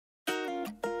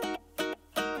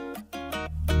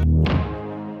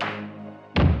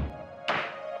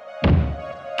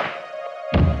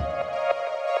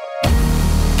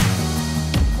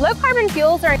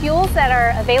fuels are fuels that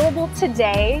are available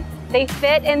today. They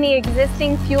fit in the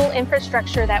existing fuel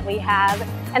infrastructure that we have,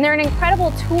 and they're an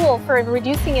incredible tool for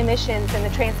reducing emissions in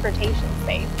the transportation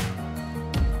space.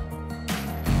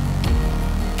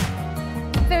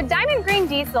 So Diamond Green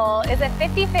Diesel is a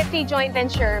 50-50 joint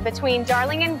venture between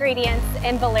Darling Ingredients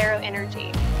and Valero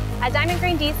Energy. At Diamond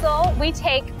Green Diesel, we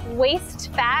take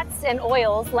waste fats and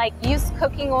oils like used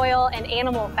cooking oil and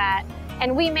animal fat,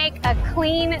 and we make a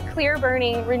clean,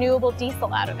 clear-burning, renewable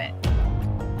diesel out of it.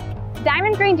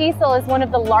 Diamond Green Diesel is one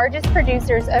of the largest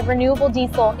producers of renewable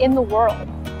diesel in the world,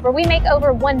 where we make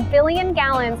over 1 billion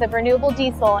gallons of renewable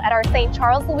diesel at our St.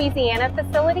 Charles, Louisiana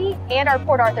facility and our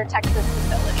Port Arthur, Texas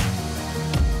facility.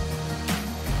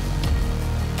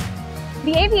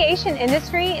 The aviation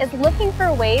industry is looking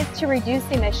for ways to reduce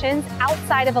emissions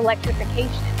outside of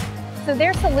electrification. So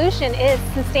their solution is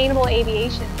sustainable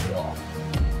aviation fuel.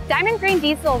 Diamond Green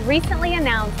Diesel recently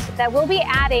announced that we'll be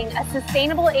adding a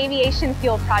sustainable aviation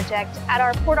fuel project at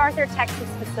our Port Arthur, Texas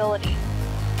facility.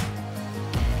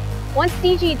 Once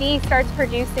DGD starts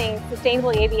producing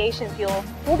sustainable aviation fuel,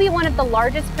 we'll be one of the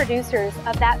largest producers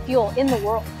of that fuel in the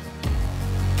world.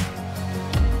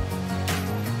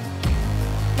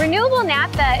 Renewable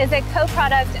naphtha is a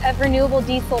co-product of renewable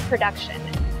diesel production.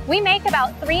 We make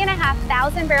about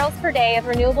 3,500 barrels per day of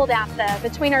renewable naphtha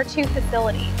between our two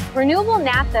facilities. Renewable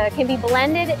naphtha can be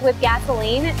blended with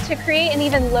gasoline to create an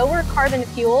even lower carbon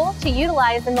fuel to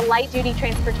utilize in the light-duty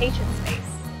transportation space.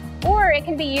 Or it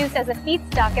can be used as a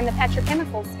feedstock in the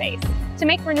petrochemical space to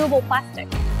make renewable plastic.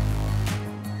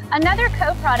 Another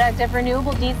co-product of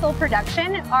renewable diesel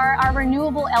production are our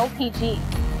renewable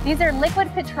LPGs. These are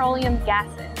liquid petroleum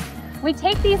gases. We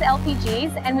take these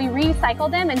LPGs and we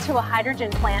recycle them into a hydrogen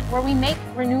plant where we make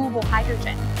renewable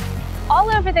hydrogen.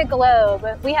 All over the globe,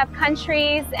 we have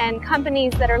countries and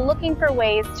companies that are looking for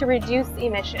ways to reduce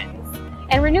emissions.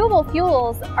 And renewable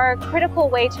fuels are a critical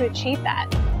way to achieve that.